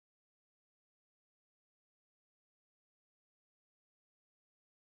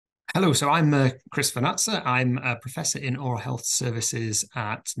Hello, so I'm Chris Vernazza. I'm a professor in oral health services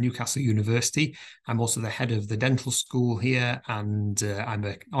at Newcastle University. I'm also the head of the dental school here, and I'm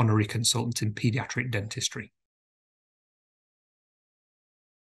an honorary consultant in paediatric dentistry.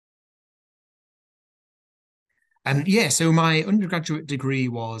 Yeah, so my undergraduate degree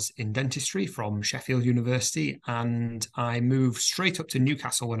was in dentistry from Sheffield University, and I moved straight up to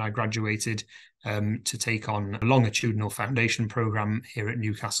Newcastle when I graduated to take on a longitudinal foundation program here at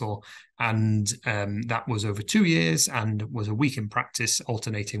Newcastle. And that was over 2 years and was a week in practice,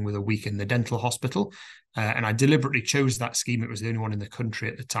 alternating with a week in the dental hospital. And I deliberately chose that scheme. It was the only one in the country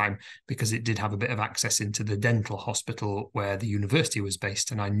at the time because it did have a bit of access into the dental hospital where the university was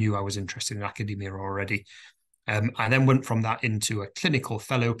based. And I knew I was interested in academia already. I then went from that into a clinical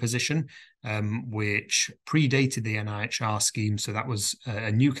fellow position, which predated the NIHR scheme. So that was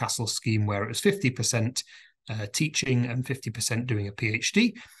a Newcastle scheme where it was 50% teaching and 50% doing a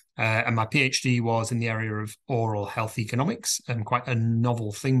PhD. And my PhD was in the area of oral health economics, and quite a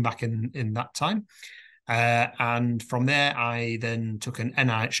novel thing back in that time. And from there, I then took an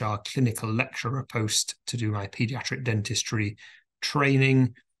NIHR clinical lecturer post to do my pediatric dentistry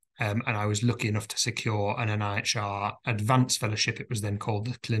training. And I was lucky enough to secure an NIHR advanced fellowship. It was then called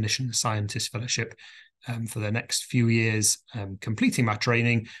the Clinician Scientist Fellowship for the next few years, completing my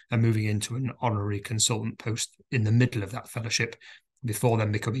training and moving into an honorary consultant post in the middle of that fellowship, before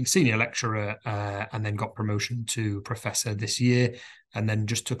then becoming senior lecturer, and then got promotion to professor this year, and then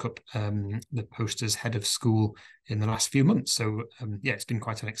just took up the post as head of school in the last few months. So yeah, it's been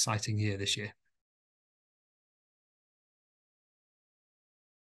quite an exciting year this year.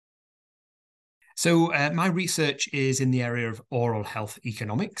 So my research is in the area of oral health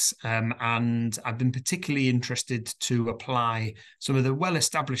economics, and I've been particularly interested to apply some of the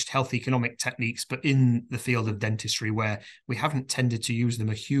well-established health economic techniques, but in the field of dentistry where we haven't tended to use them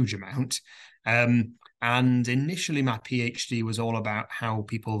a huge amount. And initially, my PhD was all about how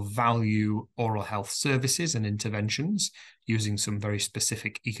people value oral health services and interventions, using some very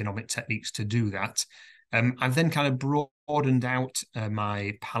specific economic techniques to do that. I've then kind of broadened out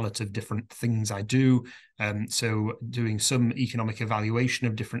my palette of different things I do. So doing some economic evaluation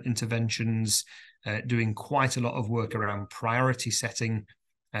of different interventions, doing quite a lot of work around priority setting,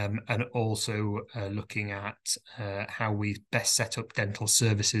 and also looking at how we best set up dental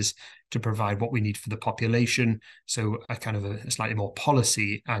services to provide what we need for the population. So a kind of a slightly more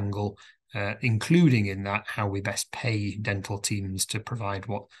policy angle, including in that how we best pay dental teams to provide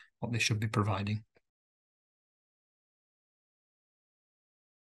what they should be providing.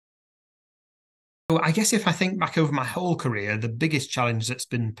 So I guess if I think back over my whole career, the biggest challenge that's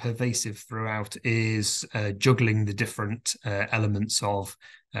been pervasive throughout is juggling the different elements of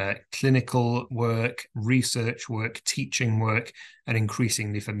clinical work, research work, teaching work, and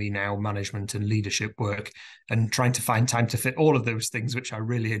increasingly for me now, management and leadership work, and trying to find time to fit all of those things, which I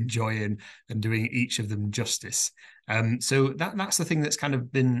really enjoy, and doing each of them justice. So that's the thing that's kind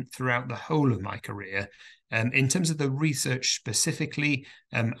of been throughout the whole of my career. In terms of the research specifically,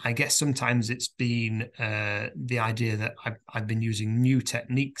 I guess sometimes it's been the idea that I've been using new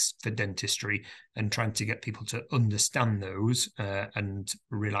techniques for dentistry and trying to get people to understand those and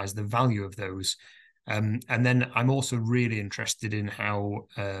realize the value of those. And then I'm also really interested in how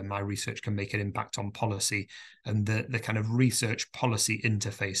my research can make an impact on policy, and the kind of research policy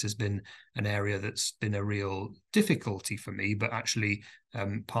interface has been an area that's been a real difficulty for me, but actually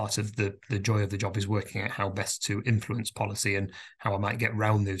part of the joy of the job is working out how best to influence policy and how I might get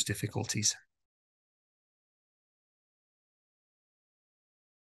around those difficulties.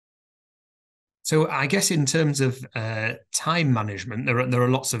 So I guess in terms of time management, there are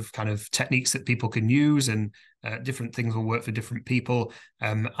lots of kind of techniques that people can use, and different things will work for different people.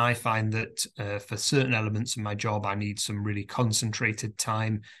 I find that for certain elements of my job, I need some really concentrated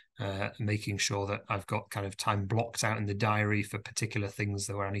time, making sure that I've got kind of time blocked out in the diary for particular things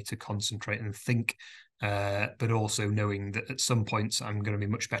where I need to concentrate and think. But also knowing that at some points I'm going to be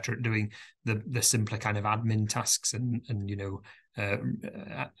much better at doing the simpler kind of admin tasks, and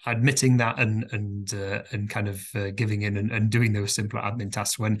admitting that, and kind of giving in, and doing those simpler admin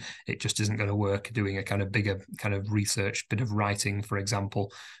tasks when it just isn't going to work, doing a kind of bigger kind of research, bit of writing, for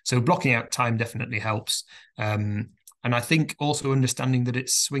example. So blocking out time definitely helps. And I think also understanding that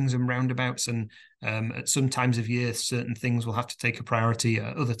it's swings and roundabouts, and at some times of year, certain things will have to take a priority.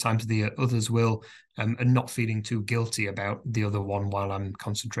 At other times of the year, others will, and not feeling too guilty about the other one while I'm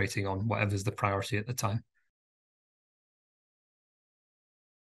concentrating on whatever's the priority at the time.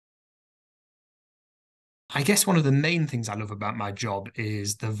 I guess one of the main things I love about my job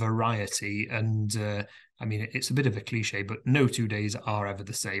is the variety. And I mean, it's a bit of a cliche, but no 2 days are ever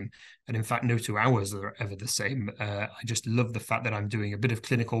the same. And in fact, no 2 hours are ever the same. I just love the fact that I'm doing a bit of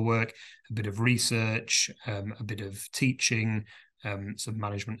clinical work, a bit of research, a bit of teaching, some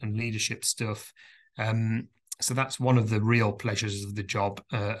management and leadership stuff. So that's one of the real pleasures of the job,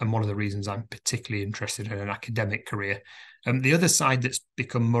 and one of the reasons I'm particularly interested in an academic career. The other side that's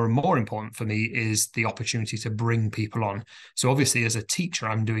become more and more important for me is the opportunity to bring people on. So obviously, as a teacher,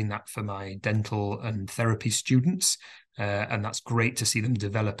 I'm doing that for my dental and therapy students, and that's great to see them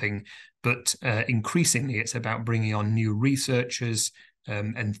developing. But increasingly, it's about bringing on new researchers,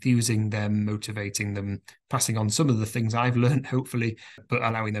 enthusing them, motivating them, passing on some of the things I've learned, hopefully, but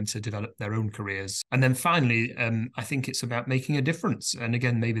allowing them to develop their own careers. And then finally, I think it's about making a difference. And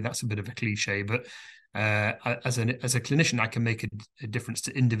again, maybe that's a bit of a cliche, but as a clinician, I can make a difference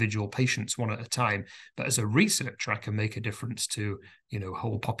to individual patients one at a time. But as a researcher, I can make a difference to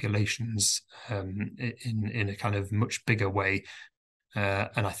whole populations in a kind of much bigger way.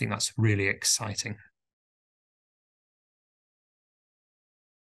 And I think that's really exciting.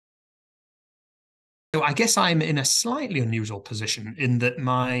 So I guess I'm in a slightly unusual position in that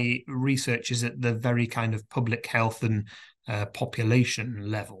my research is at the very kind of public health and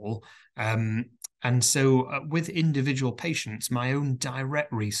population level. And so with individual patients, my own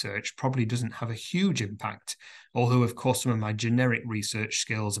direct research probably doesn't have a huge impact. Although, of course, some of my generic research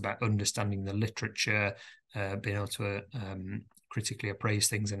skills about understanding the literature, being able to critically appraise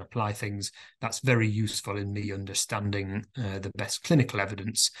things and apply things, that's very useful in me understanding the best clinical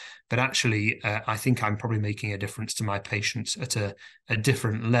evidence. But actually, I think I'm probably making a difference to my patients at a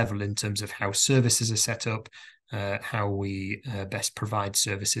different level in terms of how services are set up, how we best provide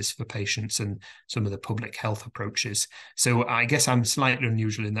services for patients, and some of the public health approaches. So I guess I'm slightly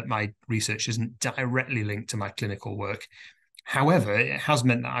unusual in that my research isn't directly linked to my clinical work. However, it has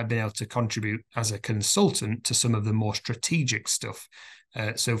meant that I've been able to contribute as a consultant to some of the more strategic stuff.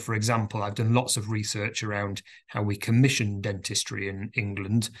 So, for example, I've done lots of research around how we commission dentistry in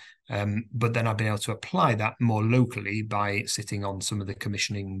England, but then I've been able to apply that more locally by sitting on some of the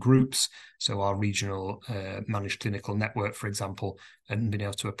commissioning groups. So our regional managed clinical network, for example, and been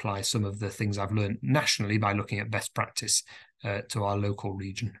able to apply some of the things I've learned nationally by looking at best practice to our local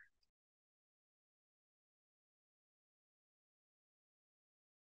region.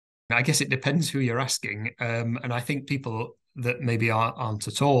 I guess it depends who you're asking. And I think people that maybe aren't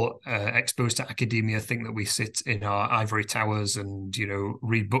at all exposed to academia think that we sit in our ivory towers and,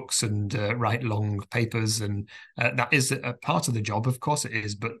 read books and write long papers. And that is a part of the job, of course it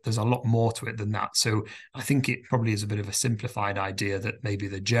is, but there's a lot more to it than that. So I think it probably is a bit of a simplified idea that maybe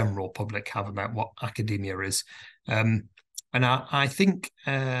the general public have about what academia is. And I think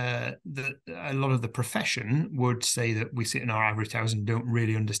that a lot of the profession would say that we sit in our ivory towers and don't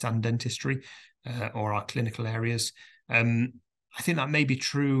really understand dentistry or our clinical areas. I think that may be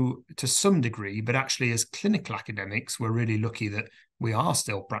true to some degree, but actually as clinical academics, we're really lucky that we are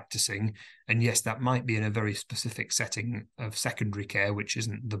still practicing. And yes, that might be in a very specific setting of secondary care, which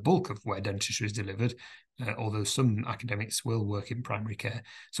isn't the bulk of where dentistry is delivered, although some academics will work in primary care.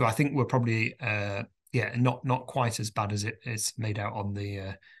 So I think we're probably not quite as bad as it is made out on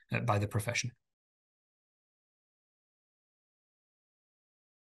the by the profession.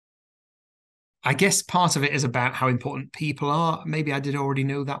 I guess part of it is about how important people are. Maybe I did already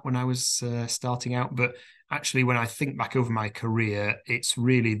know that when I was starting out, but actually, when I think back over my career, it's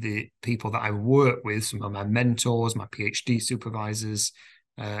really the people that I work with, some of my mentors, my PhD supervisors,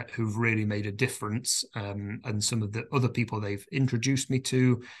 who've really made a difference, and some of the other people they've introduced me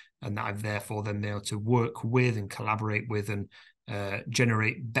to, and that I've therefore then been able to work with and collaborate with and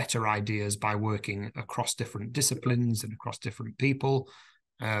generate better ideas by working across different disciplines and across different people.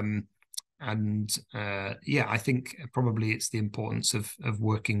 I think probably it's the importance of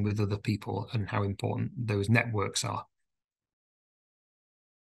working with other people and how important those networks are.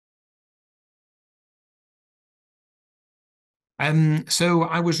 So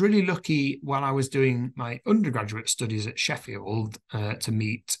I was really lucky while I was doing my undergraduate studies at Sheffield to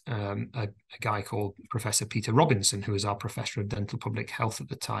meet a guy called Professor Peter Robinson, who was our professor of dental public health at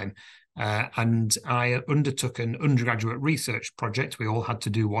the time. And I undertook an undergraduate research project. We all had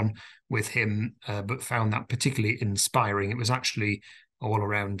to do one with him, but found that particularly inspiring. It was actually all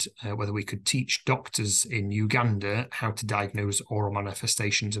around whether we could teach doctors in Uganda how to diagnose oral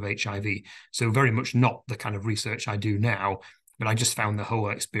manifestations of HIV. So very much not the kind of research I do now, but I just found the whole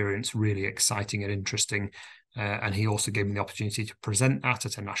experience really exciting and interesting. And he also gave me the opportunity to present that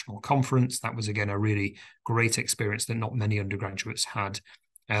at a national conference. That was, again, a really great experience that not many undergraduates had.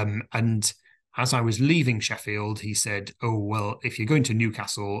 And as I was leaving Sheffield, he said, "Oh, well, if you're going to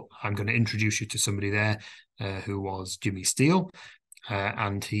Newcastle, I'm going to introduce you to somebody there who was Jimmy Steele."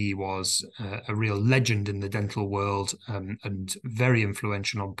 And he was a real legend in the dental world, and very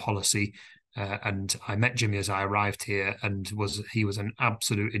influential on policy. And I met Jimmy as I arrived here, and he was an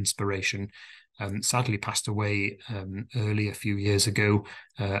absolute inspiration. Sadly passed away early a few years ago,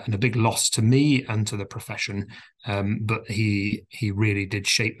 and a big loss to me and to the profession. But he really did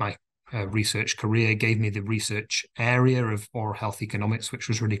shape my research career, gave me the research area of oral health economics, which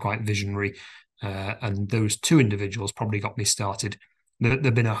was really quite visionary. And those two individuals probably got me started.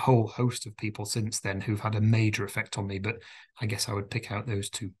 There've been a whole host of people since then who've had a major effect on me, but I guess I would pick out those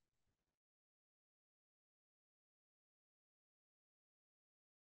two.